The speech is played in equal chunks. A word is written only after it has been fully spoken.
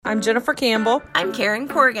I'm Jennifer Campbell. I'm Karen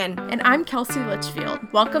Corrigan. And I'm Kelsey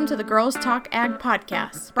Litchfield. Welcome to the Girls Talk Ag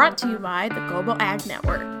Podcast, brought to you by the Global Ag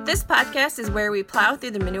Network. This podcast is where we plow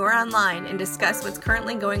through the manure online and discuss what's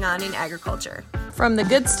currently going on in agriculture. From the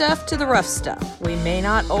good stuff to the rough stuff. We may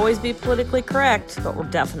not always be politically correct, but we're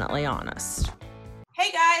definitely honest.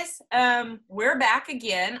 Hey guys, we're back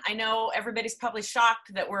again. I know everybody's probably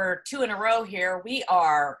shocked that we're 2 in a row here. We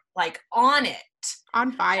are like on it.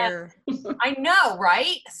 On fire. I know,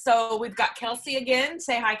 right? So we've got Kelsey again.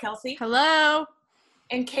 Say hi, Kelsey. Hello.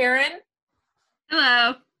 And Karen.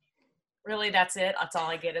 Hello. Really, that's it? That's all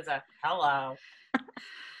I get is a hello.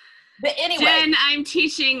 But anyway. Jen, I'm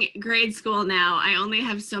teaching grade school now. I only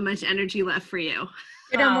have so much energy left for you.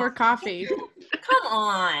 Get her more coffee. Come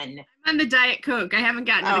on. I'm on the Diet Coke. I haven't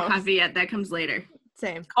gotten to the coffee yet. That comes later.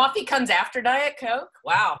 Same. Coffee comes after Diet Coke?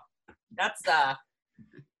 Wow. That's,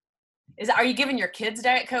 are you giving your kids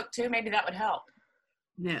Diet Coke too? Maybe that would help.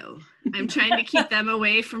 No. I'm trying to keep them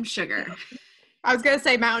away from sugar. I was going to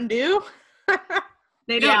say Mountain Dew.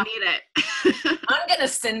 They don't need it. I'm going to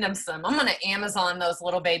send them some. I'm going to Amazon those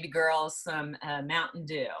little baby girls some Mountain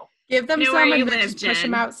Dew. Give them some and just Jen. Push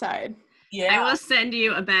them outside. Yeah. I will send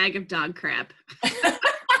you a bag of dog crap.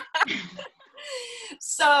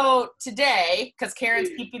 So today, because Karen's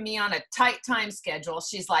keeping me on a tight time schedule,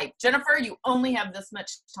 she's like, Jennifer, you only have this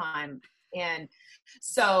much time. And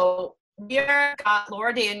so we got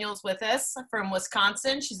Laura Daniels with us from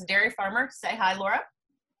Wisconsin. She's a dairy farmer. Say hi, Laura.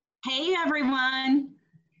 Hey, everyone.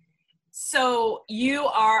 So you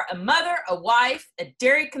are a mother, a wife, a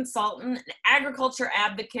dairy consultant, an agriculture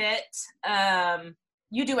advocate.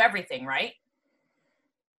 You do everything, right?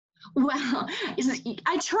 Well,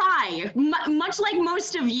 I try. Much like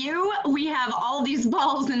most of you, we have all these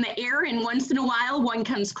balls in the air, and once in a while, one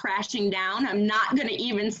comes crashing down. I'm not going to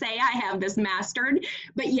even say I have this mastered,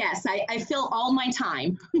 but yes, I fill all my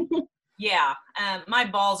time. Yeah, my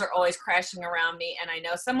balls are always crashing around me, and I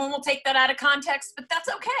know someone will take that out of context, but that's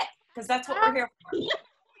okay, because that's what we're here for.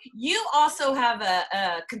 You also have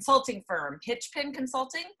a consulting firm, Hitchpin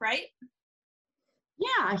Consulting, right?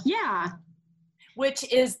 Yeah. Which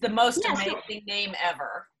is the most amazing name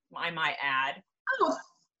ever, I might add. Oh,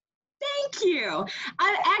 thank you.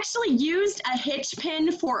 I actually used a hitch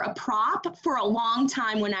pin for a prop for a long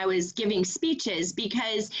time when I was giving speeches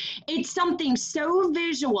because it's something so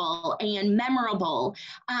visual and memorable.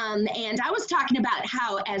 And I was talking about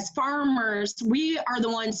how as farmers, we are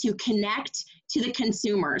the ones who connect to the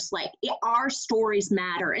consumers, our stories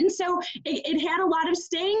matter. And so it had a lot of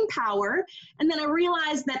staying power. And then I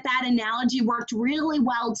realized that analogy worked really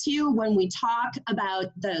well too when we talk about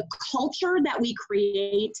the culture that we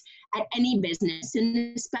create at any business,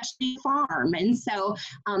 and especially farm. And so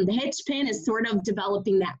the hitch pin is sort of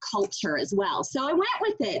developing that culture as well. So I went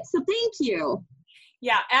with it. So thank you.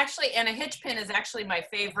 Yeah, actually, and a hitch pin is actually my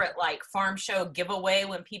favorite farm show giveaway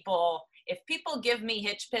when if people give me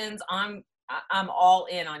hitch pins, I'm all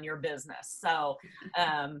in on your business. So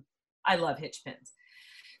I love hitch pins.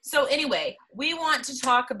 So anyway, we want to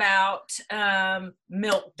talk about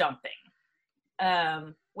milk dumping,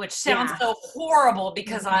 which sounds so horrible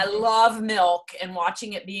because I love milk, and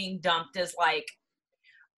watching it being dumped is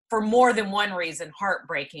for more than one reason,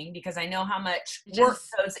 heartbreaking, because I know how much work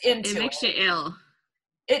goes into it. It makes you ill.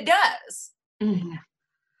 It does. Mm-hmm.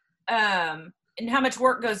 And how much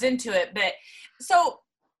work goes into it. But so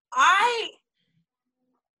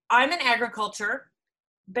I'm in agriculture,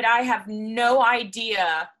 but I have no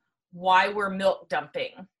idea why we're milk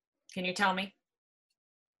dumping. Can you tell me?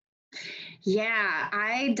 Yeah,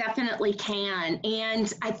 I definitely can.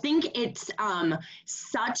 And I think it's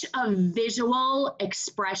such a visual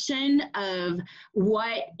expression of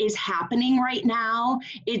what is happening right now.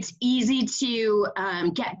 It's easy to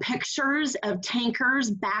get pictures of tankers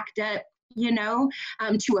backed up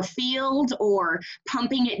to a field or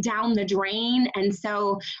pumping it down the drain. And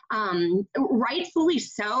so rightfully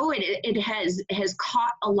so, it has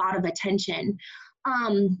caught a lot of attention.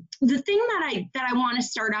 The thing that I want to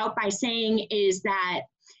start out by saying is that,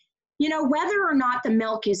 whether or not the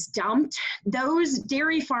milk is dumped, those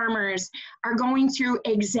dairy farmers are going through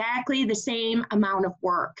exactly the same amount of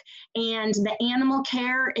work, and the animal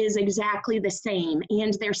care is exactly the same,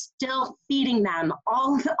 and they're still feeding them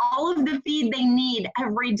all of the feed they need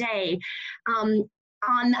every day.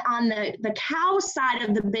 On the cow side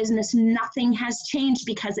of the business, nothing has changed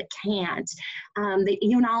because it can't.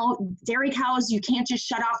 Dairy cows, you can't just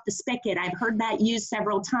shut off the spigot. I've heard that used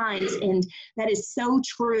several times, and that is so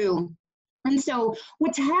true. And so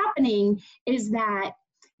what's happening is that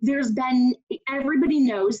everybody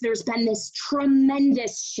knows there's been this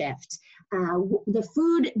tremendous shift the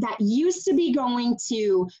food that used to be going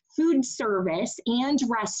to food service and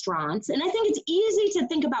restaurants. And I think it's easy to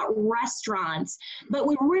think about restaurants, but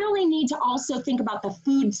we really need to also think about the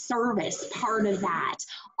food service part of that.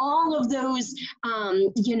 All of those,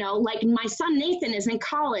 like my son Nathan is in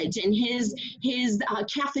college, and his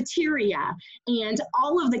cafeteria, and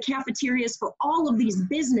all of the cafeterias for all of these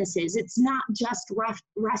businesses. It's not just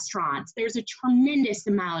restaurants. There's a tremendous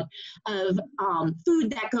amount of food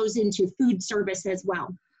that goes into food service as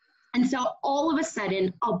well. And so all of a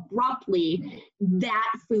sudden, abruptly,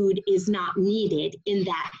 that food is not needed in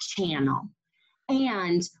that channel.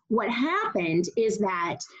 And what happened is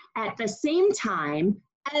that at the same time,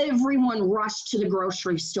 everyone rushed to the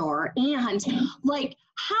grocery store. And like,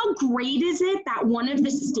 how great is it that one of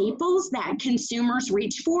the staples that consumers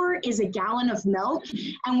reach for is a gallon of milk?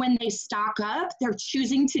 And when they stock up, they're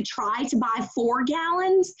choosing to try to buy 4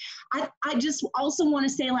 gallons. I just also want to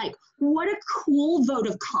say, like, what a cool vote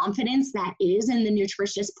of confidence that is in the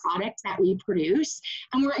nutritious products that we produce.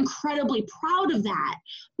 And we're incredibly proud of that.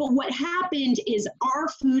 But what happened is our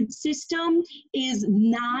food system is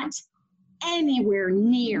not anywhere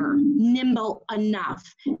near nimble enough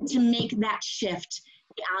to make that shift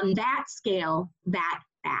on that scale that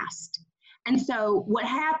fast. And so what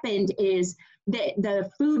happened is that the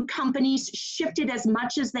food companies shifted as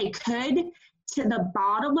much as they could to the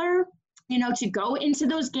bottler, to go into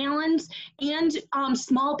those gallons and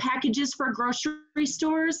small packages for grocery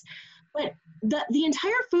stores. But the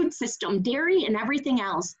entire food system, dairy and everything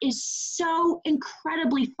else, is so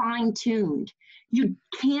incredibly fine-tuned. You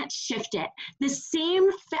can't shift it. The same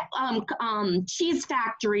cheese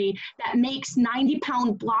factory that makes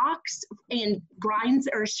 90-pound blocks and grinds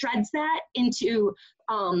or shreds that into,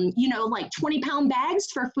 like 20-pound bags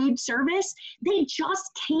for food service, they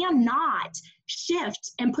just cannot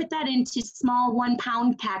shift and put that into small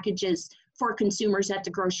 1-pound packages for consumers at the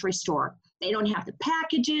grocery store. They don't have the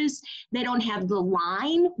packages. They don't have the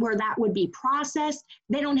line where that would be processed.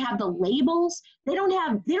 They don't have the labels. They don't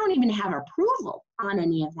even have approval on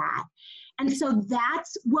any of that. And so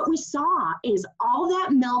that's what we saw, is all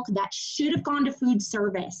that milk that should have gone to food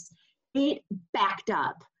service, it backed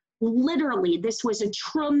up. Literally, this was a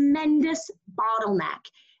tremendous bottleneck,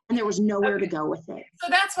 and there was nowhere to go with it. So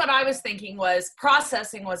that's what I was thinking, was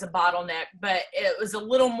processing was a bottleneck, but it was a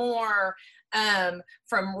little more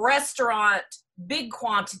from restaurant big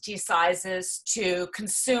quantity sizes to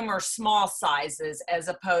consumer small sizes, as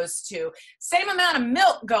opposed to same amount of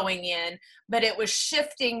milk going in, but it was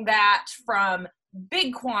shifting that from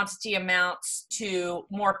big quantity amounts to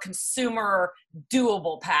more consumer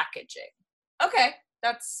doable packaging. Okay,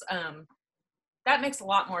 that's that makes a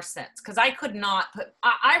lot more sense, because I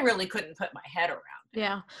really couldn't put my head around it.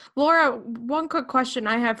 Yeah. Laura, one quick question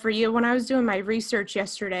I have for you. When I was doing my research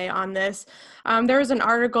yesterday on this, there was an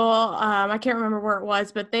article, I can't remember where it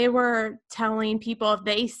was, but they were telling people if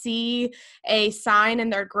they see a sign in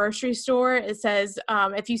their grocery store, it says,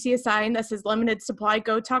 if you see a sign that says limited supply,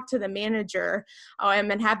 go talk to the manager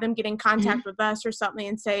and have them get in contact with us or something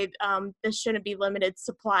and say, this shouldn't be limited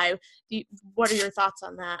supply. What are your thoughts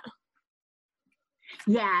on that?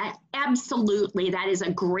 Yeah, absolutely. That is a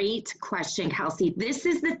great question, Kelsey. This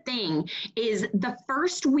is the thing, is the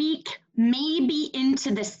first week, maybe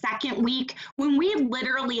into the second week, when we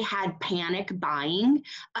literally had panic buying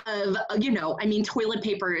of, toilet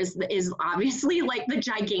paper is obviously like the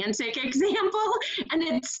gigantic example, and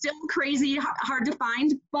it's still crazy hard to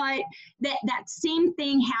find, but that same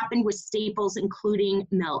thing happened with staples, including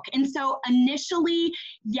milk. And so initially,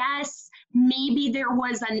 yes, maybe there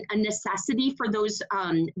was a necessity for those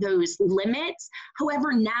limits.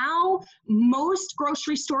 However, now most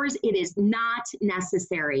grocery stores, it is not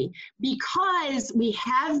necessary, because we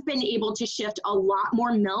have been able to shift a lot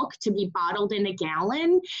more milk to be bottled in a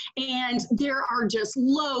gallon, and there are just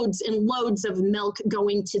loads and loads of milk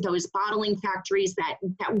going to those bottling factories that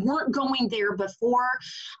weren't going there before.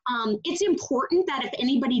 It's important that if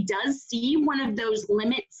anybody does see one of those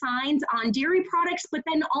limit signs on dairy products, but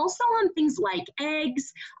then also on things like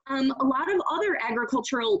eggs, a lot of other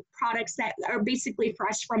agricultural products that are basically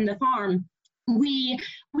fresh from the farm, we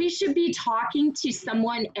should be talking to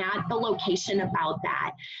someone at the location about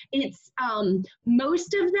that. It's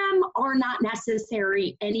most of them are not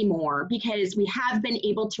necessary anymore, because we have been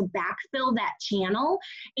able to backfill that channel,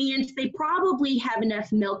 and they probably have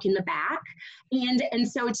enough milk in the back, and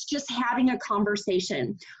so it's just having a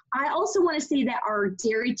conversation. I also want to say that our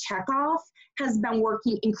dairy checkoff has been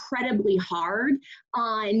working incredibly hard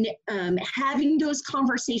on having those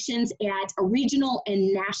conversations at a regional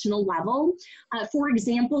and national level. For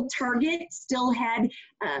example, Target still had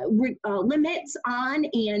limits on,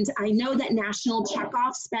 and I know that National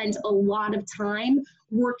Checkoff spent a lot of time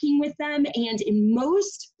working with them, and in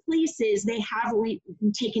most places they have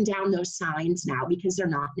taken down those signs now because they're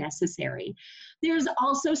not necessary. There's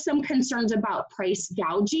also some concerns about price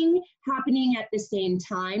gouging happening at the same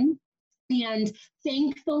time. And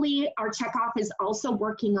thankfully, our checkoff is also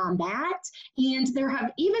working on that. And there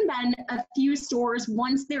have even been a few stores,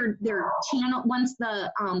 once their channel, once the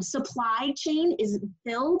supply chain is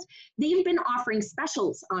filled, they've been offering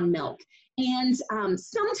specials on milk. And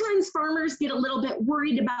sometimes farmers get a little bit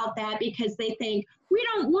worried about that because they think, we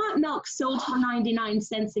don't want milk sold for 99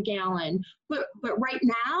 cents a gallon. But right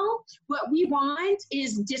now, what we want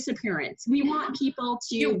is disappearance. We want people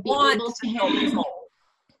to be able to have.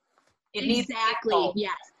 It exactly, needs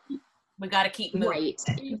yes. We got to keep moving. Right.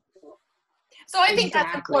 So I think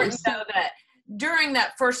that's important, though, that during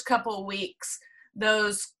that first couple of weeks,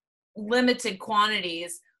 those limited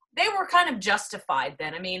quantities, they were kind of justified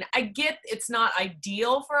then. I mean, I get it's not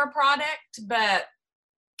ideal for a product, but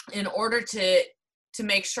in order to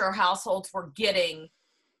make sure households were getting,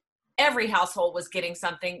 every household was getting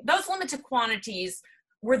something, those limited quantities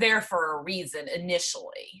were there for a reason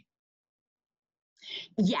initially.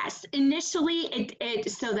 Yes, initially it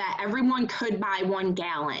so that everyone could buy 1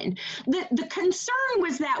 gallon. The concern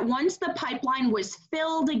was that once the pipeline was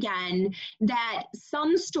filled again, that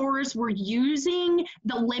some stores were using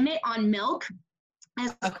the limit on milk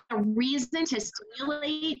as a reason to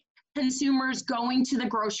stimulate consumers going to the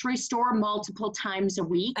grocery store multiple times a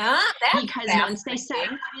week, because once they set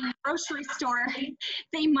foot in the grocery store,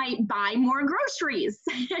 they might buy more groceries.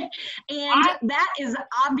 And that is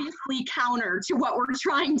obviously counter to what we're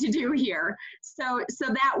trying to do here. So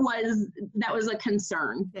that was a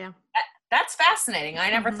concern. Yeah. That's fascinating. I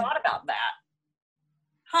never thought about that.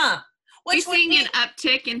 Huh. We're seeing an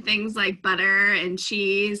uptick in things like butter and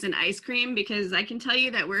cheese and ice cream, because I can tell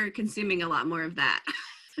you that we're consuming a lot more of that.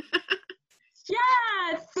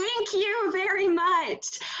 Yeah, thank you very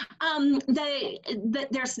much.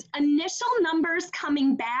 There's initial numbers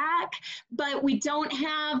coming back, but we don't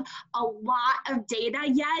have a lot of data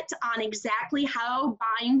yet on exactly how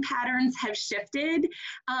buying patterns have shifted.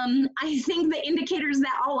 I think the indicators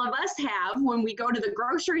that all of us have when we go to the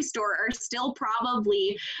grocery store are still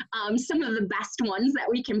probably some of the best ones that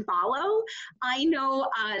we can follow. I know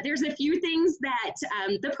there's a few things that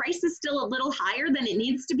the price is still a little higher than it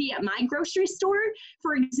needs to be at my grocery store.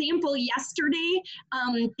 For example, yesterday,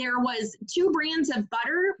 there was 2 brands of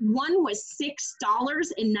butter. One was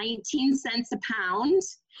 $6.19 a pound,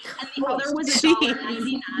 and the other was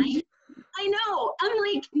 $1.99. I know. I'm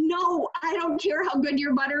like, no, I don't care how good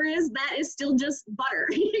your butter is. That is still just butter,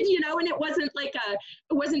 and it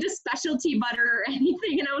wasn't a specialty butter or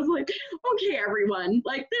anything. And I was like, okay, everyone,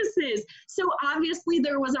 so obviously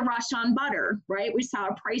there was a rush on butter, right? We saw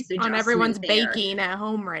a price adjustment on everyone's there. baking at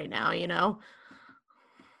home right now, Yeah.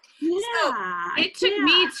 So it took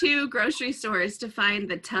me 2 grocery stores to find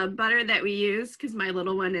the tub butter that we use, because my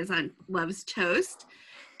little one loves toast.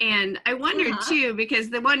 And I wondered too, because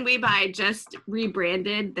the one we buy just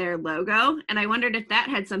rebranded their logo. And I wondered if that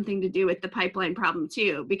had something to do with the pipeline problem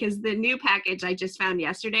too, because the new package I just found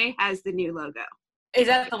yesterday has the new logo. Is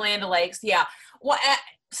that the Land O'Lakes? Yeah. Well,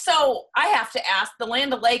 so I have to ask, the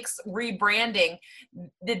Land O'Lakes rebranding,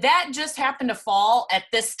 did that just happen to fall at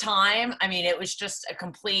this time? I mean, it was just a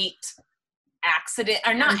complete accident,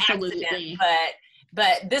 or not accident,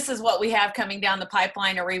 but this is what we have coming down the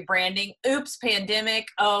pipeline, a rebranding. Oops, pandemic.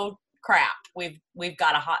 Oh crap, we've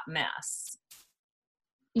got a hot mess.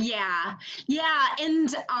 Yeah,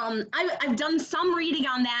 and I've done some reading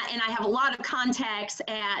on that, and I have a lot of contacts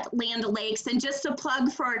at Land O'Lakes. And just a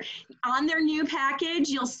plug for, on their new package,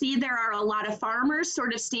 you'll see there are a lot of farmers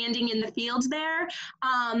sort of standing in the field there.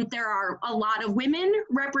 There are a lot of women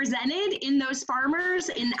represented in those farmers,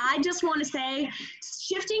 and I just want to say,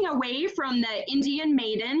 shifting away from the Indian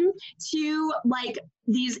maiden to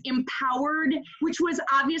these empowered, which was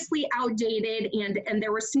obviously outdated, and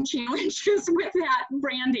there were some challenges with that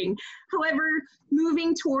branding. However,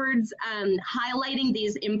 moving towards highlighting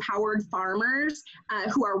these empowered farmers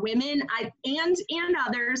who are women and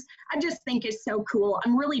others, I just think is so cool.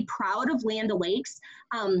 I'm really proud of Land O'Lakes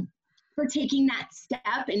for taking that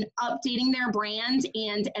step and updating their brand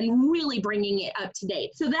and really bringing it up to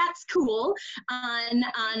date. So that's cool. I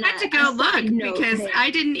had to go look because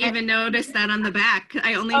I didn't even notice that on the back.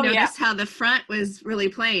 I only noticed how the front was really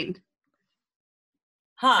plain.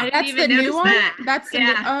 Huh. That's the new one? That's the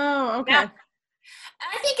new, oh, okay. Yeah.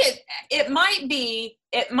 I think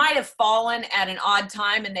it might have fallen at an odd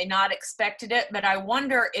time and they not expected it, but I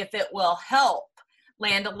wonder if it will help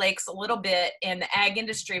Land O'Lakes a little bit in the ag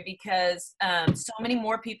industry, because so many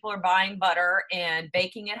more people are buying butter and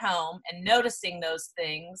baking at home and noticing those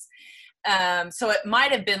things. So it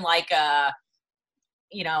might have been like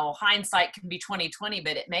hindsight can be 20/20,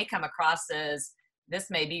 but it may come across as this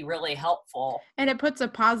may be really helpful. And it puts a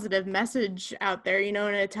positive message out there, in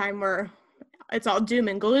a time where it's all doom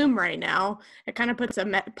and gloom right now. It kind of puts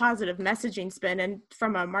a positive messaging spin. And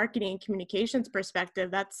from a marketing and communications perspective,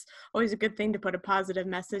 that's always a good thing to put a positive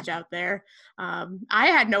message out there. I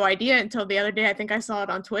had no idea until the other day. I think I saw it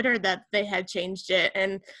on Twitter that they had changed it.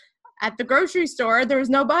 And at the grocery store, there was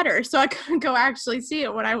no butter. So I couldn't go actually see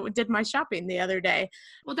it when I did my shopping the other day.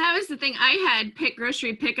 Well, that was the thing. I had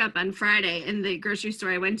grocery pickup on Friday, and the grocery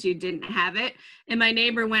store I went to didn't have it. And my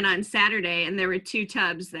neighbor went on Saturday, and there were 2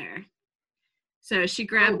 tubs there. So she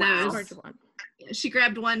grabbed those. She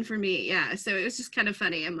grabbed one for me. Yeah. So it was just kind of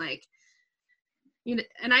funny. I'm like,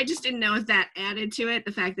 and I just didn't know if that added to it.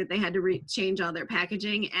 The fact that they had to change all their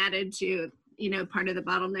packaging added to, part of the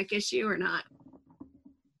bottleneck issue or not.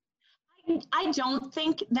 I don't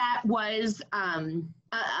think that was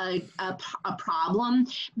a problem,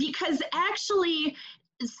 because actually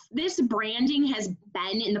this branding has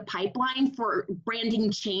been in the pipeline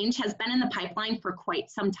branding change has been in the pipeline for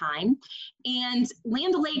quite some time. And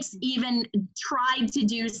Land O'Lakes even tried to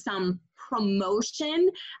do some promotion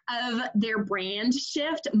of their brand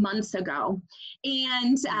shift months ago.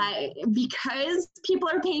 And because people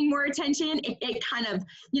are paying more attention, it kind of,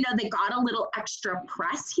 they got a little extra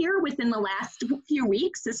press here within the last few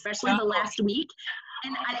weeks, especially the last week.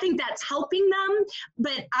 And I think that's helping them.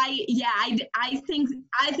 But I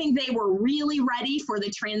think they were really ready for the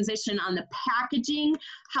transition on the packaging.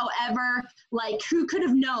 However, who could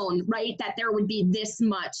have known, right, that there would be this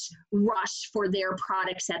much rush for their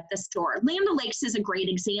products at the store? Land O'Lakes is a great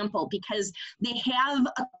example because they have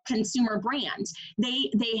a consumer brand. They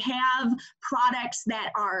have products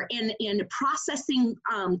that are in processing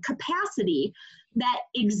capacity that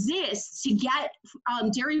exists to get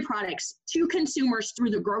dairy products to consumers through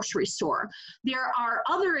the grocery store. There are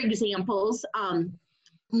other examples.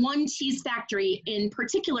 One cheese factory in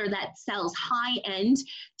particular that sells high-end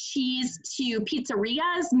cheese to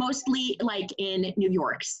pizzerias, mostly in New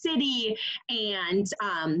York City, and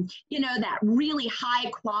that really high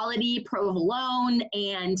quality provolone,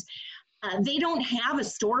 and they don't have a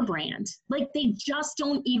store brand. They just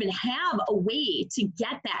don't even have a way to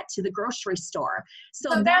get that to the grocery store.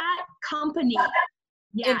 So that company,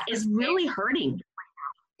 is really hurting.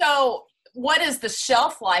 So what is the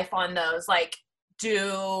shelf life on those?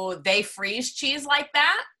 Do they freeze cheese like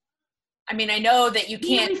that? I mean, I know that you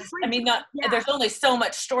can't, there's only so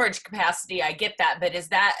much storage capacity. I get that. But is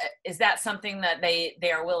that something that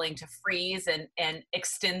they are willing to freeze and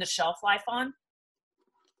extend the shelf life on?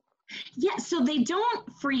 Yeah, so they don't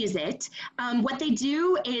freeze it. What they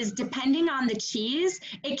do is, depending on the cheese,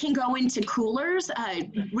 it can go into coolers,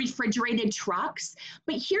 refrigerated trucks.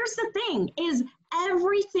 But here's the thing, is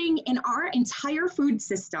everything in our entire food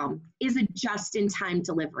system is a just-in-time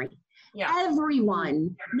delivery. Yeah.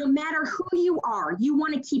 Everyone, no matter who you are, you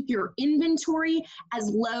want to keep your inventory as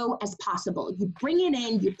low as possible. You bring it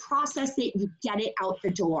in, you process it, you get it out the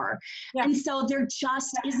door. Yeah. And so there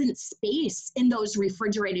just isn't space in those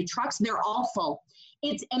refrigerated trucks. They're all full.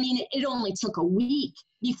 It only took a week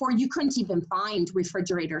before you couldn't even find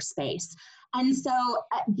refrigerator space. And so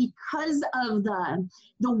because of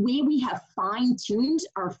the way we have fine-tuned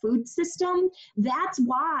our food system, that's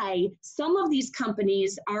why some of these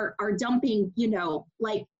companies are dumping,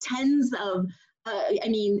 tens of,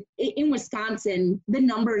 in Wisconsin, the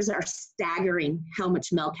numbers are staggering how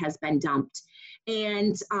much milk has been dumped.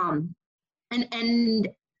 And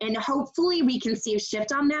hopefully we can see a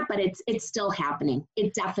shift on that, but it's still happening.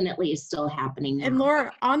 It definitely is still happening now. And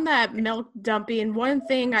Laura, on that milk dumping, one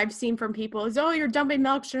thing I've seen from people is, you're dumping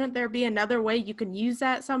milk. Shouldn't there be another way you can use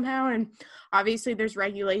that somehow? And obviously there's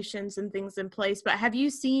regulations and things in place, but have you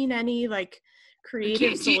seen any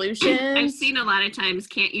creative solutions? I've seen a lot of times,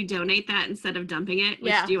 can't you donate that instead of dumping it?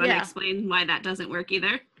 Do you want to explain why that doesn't work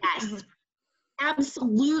either? Yes. Mm-hmm.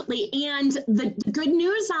 Absolutely. And the good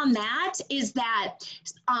news on that is that,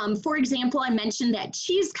 for example, I mentioned that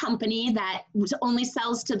cheese company that only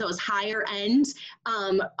sells to those higher end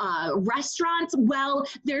restaurants. Well,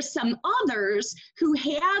 there's some others who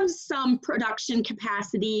have some production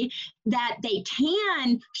capacity that they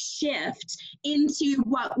can shift into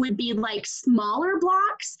what would be smaller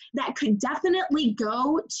blocks that could definitely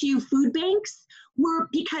go to food banks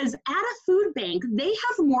because at a food bank, they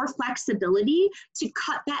have more flexibility to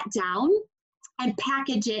cut that down and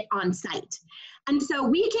package it on site. And so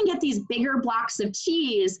we can get these bigger blocks of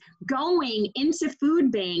cheese going into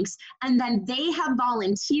food banks, and then they have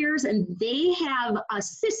volunteers and they have a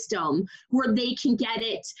system where they can get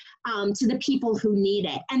it to the people who need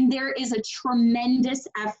it. And there is a tremendous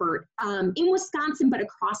effort in Wisconsin, but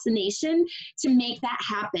across the nation, to make that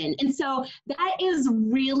happen. And so that is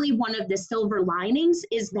really one of the silver linings,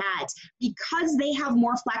 is that because they have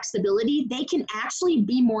more flexibility, they can actually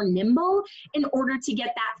be more nimble in order to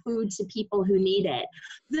get that food to people who need it.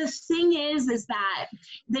 The thing is that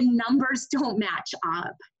the numbers don't match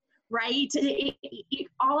up, right?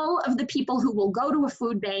 All of the people who will go to a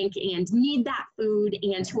food bank and need that food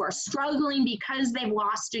and who are struggling because they've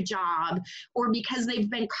lost a job, or because they've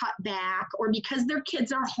been cut back, or because their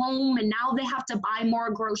kids are home and now they have to buy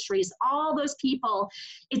more groceries, all those people,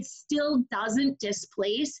 it still doesn't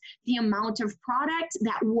displace the amount of product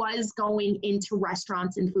that was going into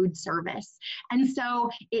restaurants and food service. And so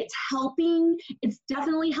it's helping, it's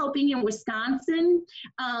definitely helping in Wisconsin,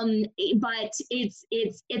 but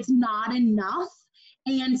it's not enough.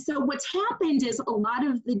 And so what's happened is a lot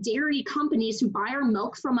of the dairy companies who buy our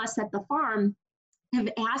milk from us at the farm have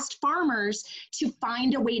asked farmers to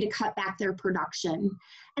find a way to cut back their production.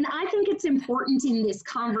 And I think it's important in this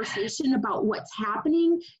conversation about what's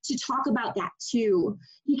happening to talk about that too,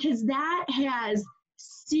 because that has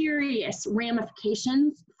serious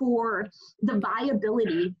ramifications for the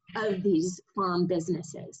viability of these farm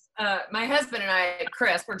businesses. My husband and I,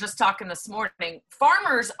 Chris, were just talking this morning.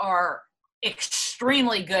 Farmers are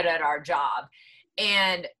extremely good at our job,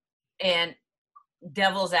 and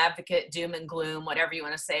devil's advocate, doom and gloom, whatever you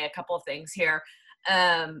want to say, a couple of things here.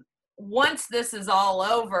 Once this is all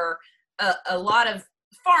over, a lot of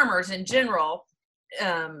farmers in general,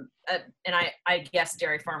 and I guess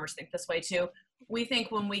dairy farmers think this way too, we think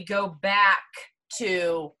when we go back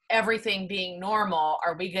to everything being normal,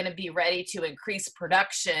 are we going to be ready to increase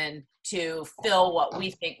production to fill what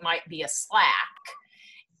we think might be a slack?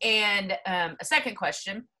 And a second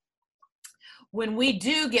question, when we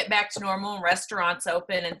do get back to normal and restaurants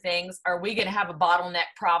open and things, are we going to have a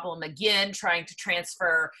bottleneck problem again, trying to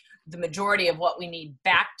transfer the majority of what we need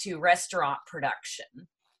back to restaurant production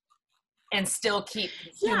and still keep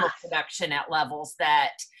consumer production at levels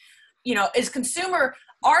that, you know,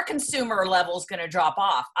 are consumer levels going to drop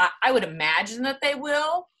off? I would imagine that they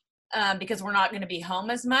will, because we're not going to be home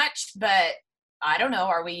as much, but I don't know.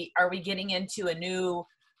 Are we getting into a new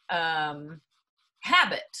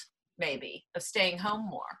habit maybe of staying home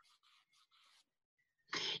more?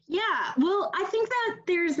 Yeah, well, I think that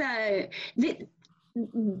there's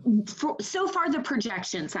so far the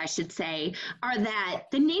projections, I should say, are that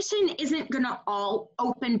the nation isn't going to all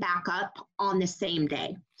open back up on the same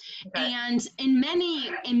day. Okay. And in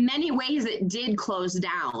many ways it did close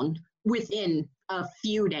down within a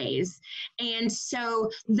few days. And so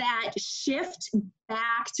that shift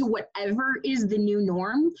back to whatever is the new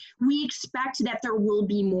norm, we expect that there will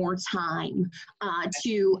be more time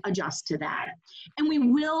to adjust to that. And we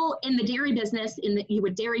will, in the dairy business,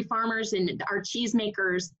 with dairy farmers and our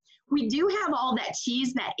cheesemakers, we do have all that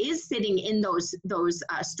cheese that is sitting in those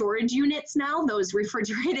storage units now, those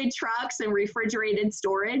refrigerated trucks and refrigerated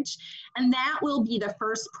storage. And that will be the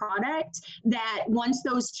first product that, once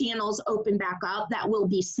those channels open back up, that will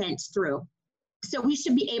be sent through. So we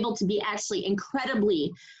should be able to be actually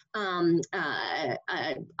incredibly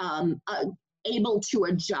able to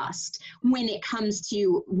adjust when it comes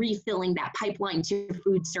to refilling that pipeline to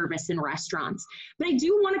food service and restaurants. But I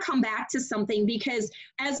do want to come back to something, because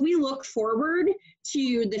as we look forward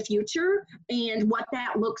to the future and what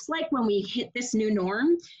that looks like when we hit this new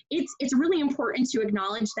norm, it's really important to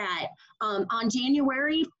acknowledge that on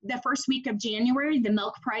January, the first week of January, the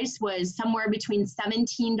milk price was somewhere between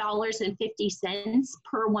 $17.50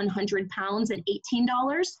 per 100 pounds and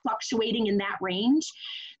 $18, fluctuating in that range.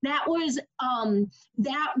 That was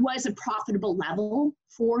a profitable level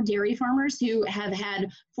for dairy farmers who have had,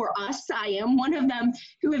 for us, I am one of them,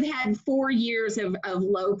 who have had 4 years of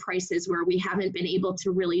low prices where we haven't been able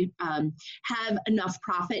to really have enough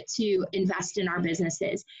profit to invest in our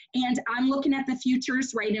businesses. And I'm looking at the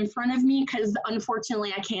futures right in front of me, because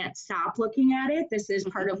unfortunately I can't stop looking at it. This is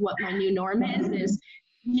part of what my new norm is,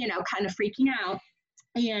 you know, kind of freaking out.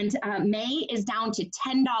 And May is down to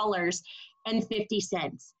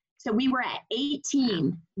 $10.50. So we were at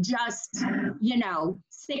 18 just,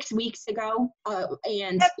 6 weeks ago,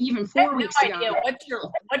 and even 4 weeks ago.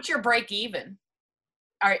 What's your break even?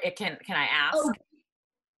 Can I ask? Oh,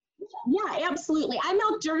 Yeah, absolutely. I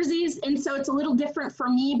milk Jerseys, and so it's a little different for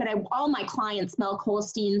me, but all my clients milk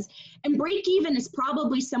Holsteins, and break even is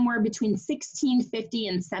probably somewhere between 16.50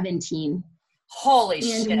 and 17. Holy And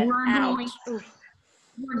shit.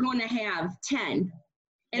 we're going to have 10.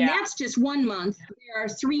 And that's just 1 month. There are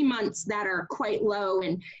 3 months that are quite low,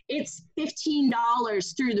 and it's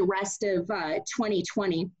 $15 through the rest of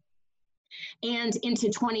 2020 and into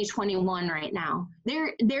 2021 right now.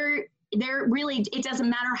 They're really, it doesn't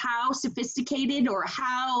matter how sophisticated or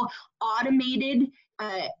how automated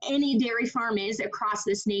any dairy farm is across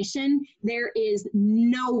this nation. There is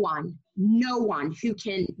no one who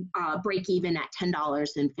can break even at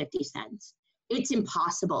 $10.50. It's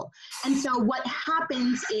impossible. And so what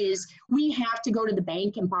happens is we have to go to the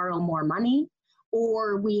bank and borrow more money,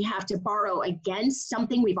 or we have to borrow against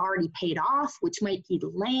something we've already paid off, which might be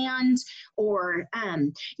land, or,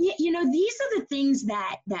 these are the things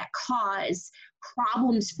that cause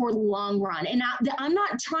problems for the long run. And I'm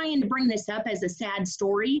not trying to bring this up as a sad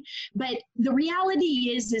story, but the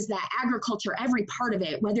reality is that agriculture, every part of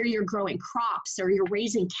it, whether you're growing crops or you're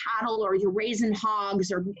raising cattle or you're raising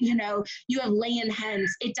hogs or, you have laying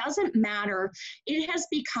hens, it doesn't matter. It has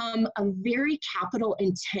become a very capital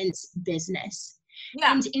intense business.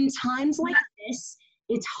 Yeah. And in times like this,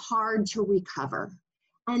 it's hard to recover.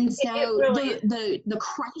 And so the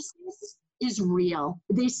crisis is real.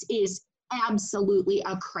 This is absolutely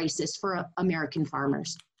a crisis for American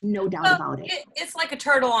farmers. No doubt about it. It's like a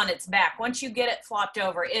turtle on its back. Once you get it flopped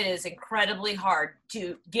over, it is incredibly hard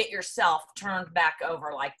to get yourself turned back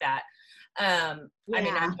over like that. I mean,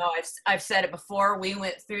 I know I've said it before. We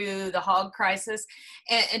went through the hog crisis,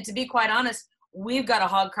 and to be quite honest, we've got a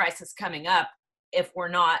hog crisis coming up if we're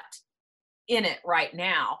not in it right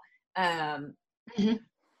now. I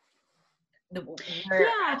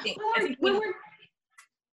think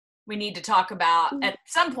we need to talk about, at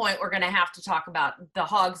some point we're going to have to talk about the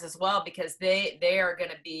hogs as well, because they are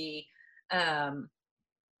going to be,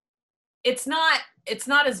 it's not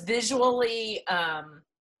as visually not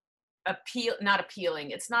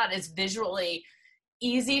appealing. It's not as visually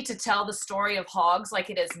easy to tell the story of hogs like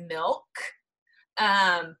it is milk.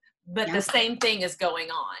 But the same thing is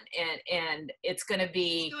going on, and it's going to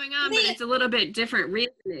be going on, but it's a little bit different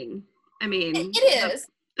reasoning. I mean, it is.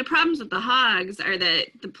 The problems with the hogs are that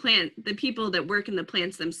the people that work in the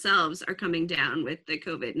plants themselves are coming down with the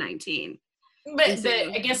COVID-19. But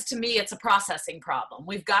I guess to me, it's a processing problem.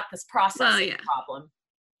 We've got this processing problem.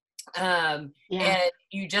 And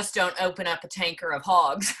you just don't open up a tanker of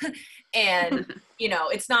hogs. And,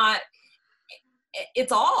 it's not,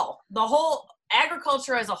 it's all, the whole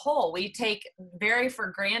agriculture as a whole, we take very for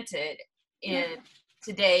granted in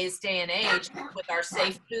today's day and age with our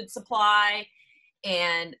safe food supply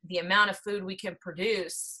and the amount of food we can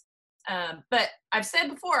produce. But I've said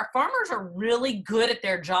before, farmers are really good at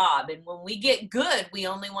their job. And when we get good, we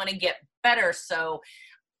only want to get better. So,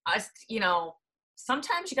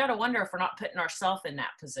 sometimes you got to wonder if we're not putting ourselves in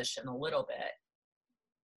that position a little bit.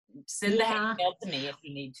 Send the hate mail to me if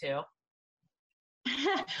you need to.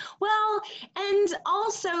 Well, and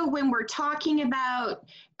also when we're talking about,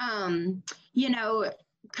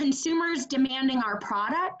 consumers demanding our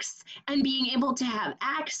products and being able to have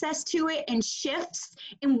access to it, and shifts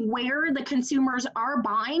in where the consumers are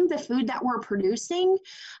buying the food that we're producing,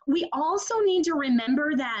 we also need to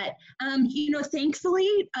remember that,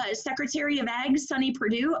 thankfully, Secretary of Ag, Sonny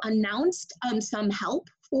Perdue, announced some help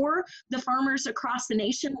for the farmers across the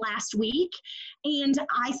nation last week. And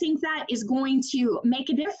I think that is going to make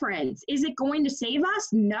a difference. Is it going to save us?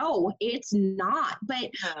 No, it's not. But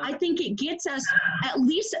I think it gets us at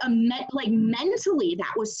least mentally.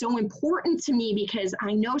 That was so important to me, because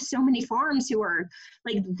I know so many farms who are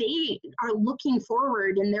they are looking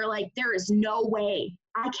forward and they're like, there is no way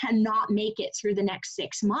I cannot make it through the next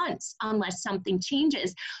 6 months unless something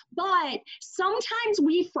changes. But sometimes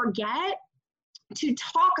we forget to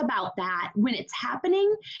talk about that when it's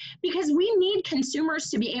happening, because we need consumers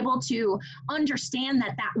to be able to understand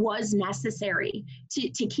that was necessary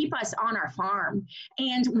to keep us on our farm.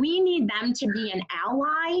 And we need them to be an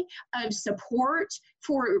ally of support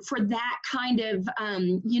for that kind of,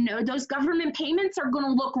 those government payments are going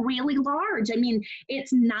to look really large. I mean,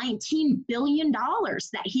 it's $19 billion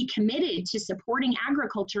that he committed to supporting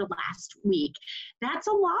agriculture last week. That's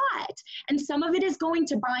a lot. And some of it is going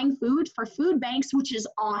to buying food for food banks, which is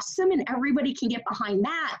awesome, and everybody can get behind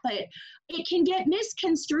that. But it can get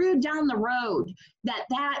misconstrued down the road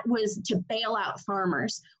that was to bail out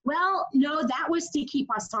farmers. Well, no, that was to keep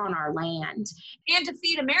us on our land. And to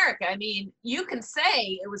feed America. I mean, you can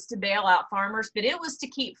say it was to bail out farmers, but it was to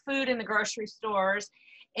keep food in the grocery stores.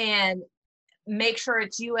 And make sure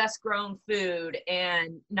it's US grown food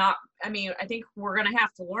and not, I mean, I think we're going to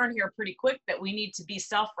have to learn here pretty quick that we need to be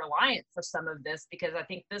self-reliant for some of this, because I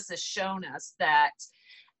think this has shown us that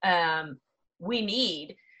we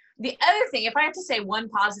need. The other thing, if I have to say one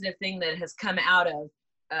positive thing that has come out of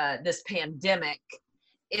this pandemic,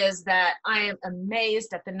 is that I am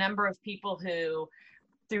amazed at the number of people who,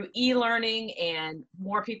 through e-learning and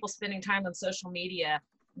more people spending time on social media,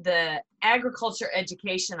 the agriculture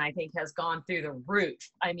education, I think, has gone through the roof.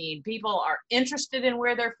 I mean, people are interested in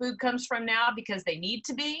where their food comes from now because they need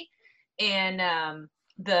to be. And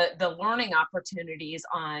the learning opportunities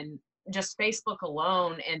on just Facebook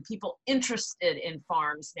alone and people interested in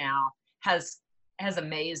farms now has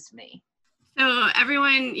amazed me. So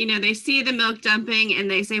everyone, you know, they see the milk dumping and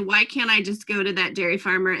they say, why can't I just go to that dairy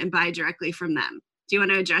farmer and buy directly from them? Do you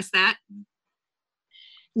want to address that?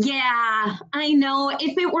 Yeah, I know.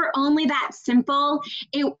 If it were only that simple,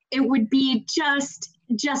 it would be just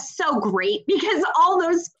so great, because all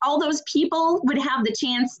those people would have the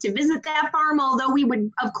chance to visit that farm, although we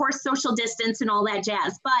would, of course, social distance and all that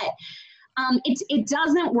jazz. But it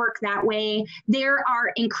doesn't work that way. There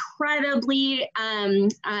are incredibly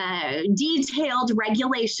detailed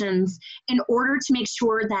regulations in order to make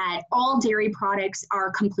sure that all dairy products are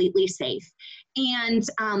completely safe. And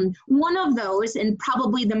one of those, and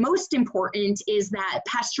probably the most important, is that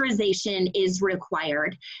pasteurization is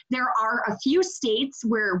required. There are a few states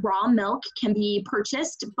where raw milk can be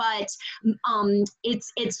purchased, but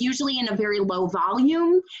it's usually in a very low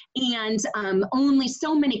volume, and only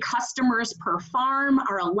so many customers per farm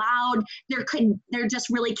are allowed. There just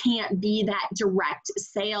really can't be that direct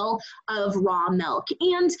sale of raw milk.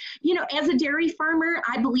 And, you know, as a dairy farmer,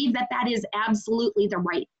 I believe that is absolutely the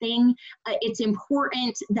right thing. It's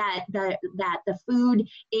important that the food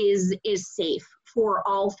is safe for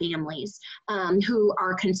all families who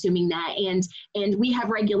are consuming that, and we have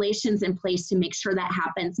regulations in place to make sure that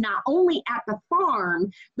happens not only at the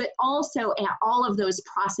farm but also at all of those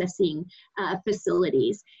processing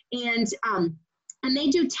facilities, and they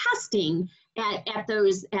do testing at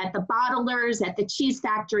the bottlers, at the cheese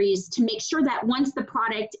factories, to make sure that once the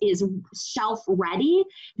product is shelf ready,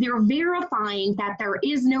 they're verifying that there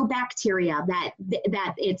is no bacteria, that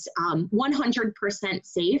it's 100%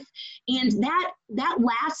 safe. And that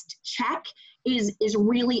last check is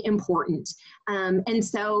really important. And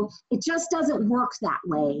so it just doesn't work that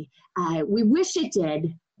way. We wish it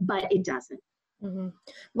did, but it doesn't. Mm-hmm.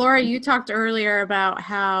 Laura, you talked earlier about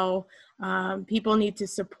how people need to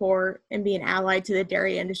support and be an ally to the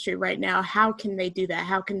dairy industry right now. How can they do that?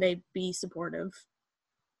 How can they be supportive?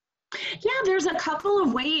 Yeah, there's a couple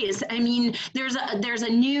of ways. I mean, there's a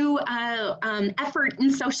new effort in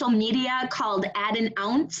social media called Add an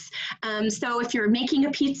Ounce. So if you're making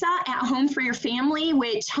a pizza at home for your family,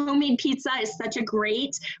 which homemade pizza is such a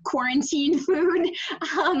great quarantine food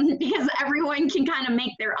because everyone can kind of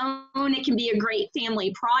make their own. It can be a great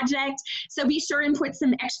family project. So be sure and put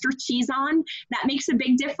some extra cheese on. That makes a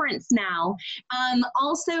big difference now.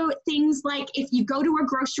 Also, things like if you go to a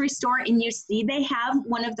grocery store and you see they have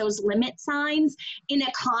one of those limit signs, in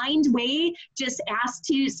a kind way, just ask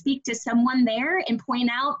to speak to someone there and point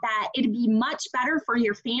out that it'd be much better for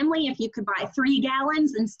your family if you could buy 3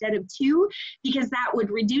 gallons instead of 2, because that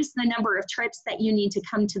would reduce the number of trips that you need to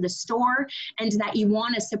come to the store, and that you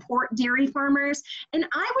want to support dairy farmers. And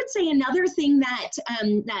I would say another thing that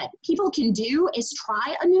that people can do is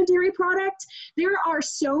try a new dairy product. There are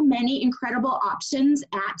so many incredible options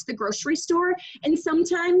at the grocery store, and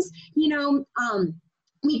sometimes, you know,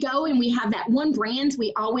 we go and we have that one brand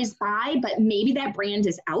we always buy, but maybe that brand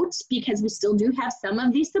is out because we still do have some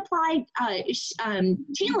of these supply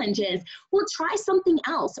challenges. We'll try something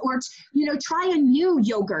else, or, you know, try a new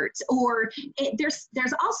yogurt, or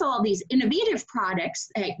there's also all these innovative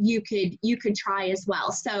products that you could try as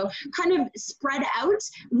well. So kind of spread out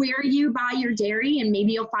where you buy your dairy, and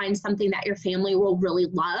maybe you'll find something that your family will really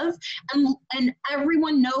love. And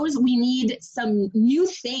everyone knows we need some new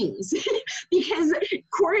things because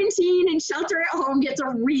quarantine and shelter at home gets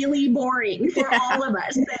really boring for all of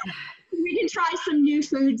us. So we can try some new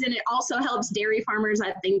foods, and it also helps dairy farmers.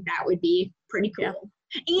 I think that would be pretty cool. Yeah.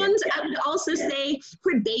 And I would also say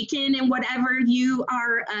put bacon in whatever you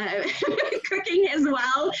are cooking as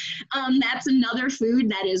well. That's another food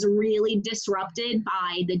that is really disrupted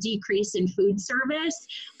by the decrease in food service.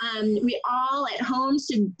 We all at home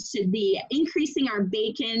should be increasing our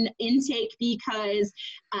bacon intake because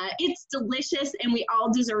it's delicious and we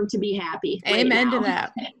all deserve to be happy. Amen to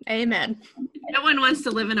that. Amen. No one wants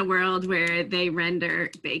to live in a world where they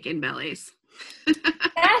render bacon bellies.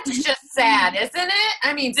 That's just sad, isn't it?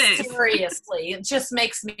 I mean, seriously, it just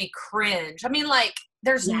makes me cringe. I mean, like,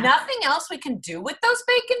 there's nothing else we can do with those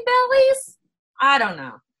bacon bellies? I don't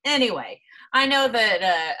know. Anyway, I know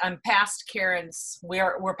that I'm past Karen's,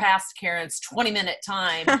 we're past Karen's 20-minute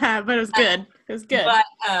time. But it was good. It was good. But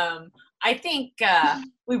I think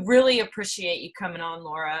we really appreciate you coming on,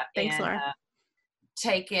 Laura. Thanks, Laura.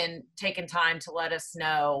 Taking time to let us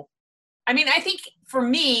know. I mean, I think for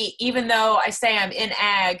me, even though I say I'm in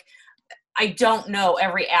ag, I don't know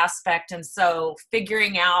every aspect. And so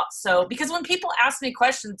figuring out, because when people ask me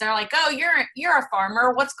questions, they're like, oh, you're a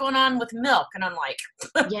farmer. What's going on with milk? And I'm like,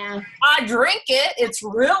 I drink it. It's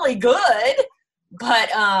really good. But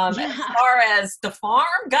as far as the farm,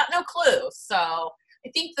 got no clue. So I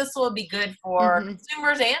think this will be good for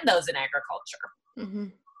consumers and those in agriculture. Mm-hmm.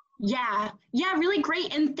 Yeah, really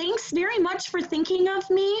great. And thanks very much for thinking of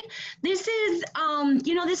me. This is,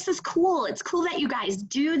 this is cool. It's cool that you guys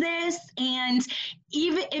do this. And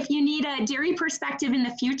even if you need a dairy perspective in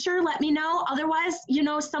the future, let me know. Otherwise,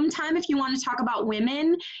 sometime if you want to talk about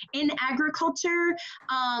women in agriculture,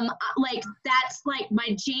 that's like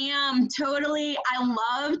my jam. Totally. I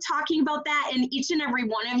love talking about that. And each and every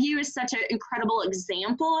one of you is such an incredible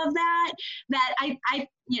example of that I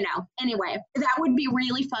anyway, that would be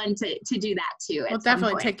really fun to do that too. We'll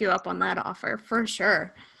definitely take you up on that offer for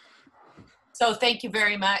sure. So thank you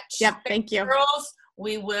very much. Yep. Thank you. Girls,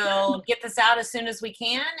 we will get this out as soon as we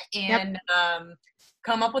can and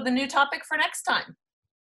come up with a new topic for next time.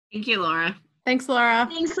 Thank you, Laura. Thanks, Laura.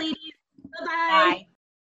 Thanks, ladies. Bye-bye.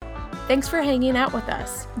 Bye. Thanks for hanging out with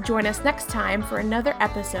us. Join us next time for another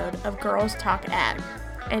episode of Girls Talk Ag.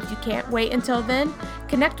 And if you can't wait until then,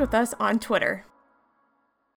 connect with us on Twitter.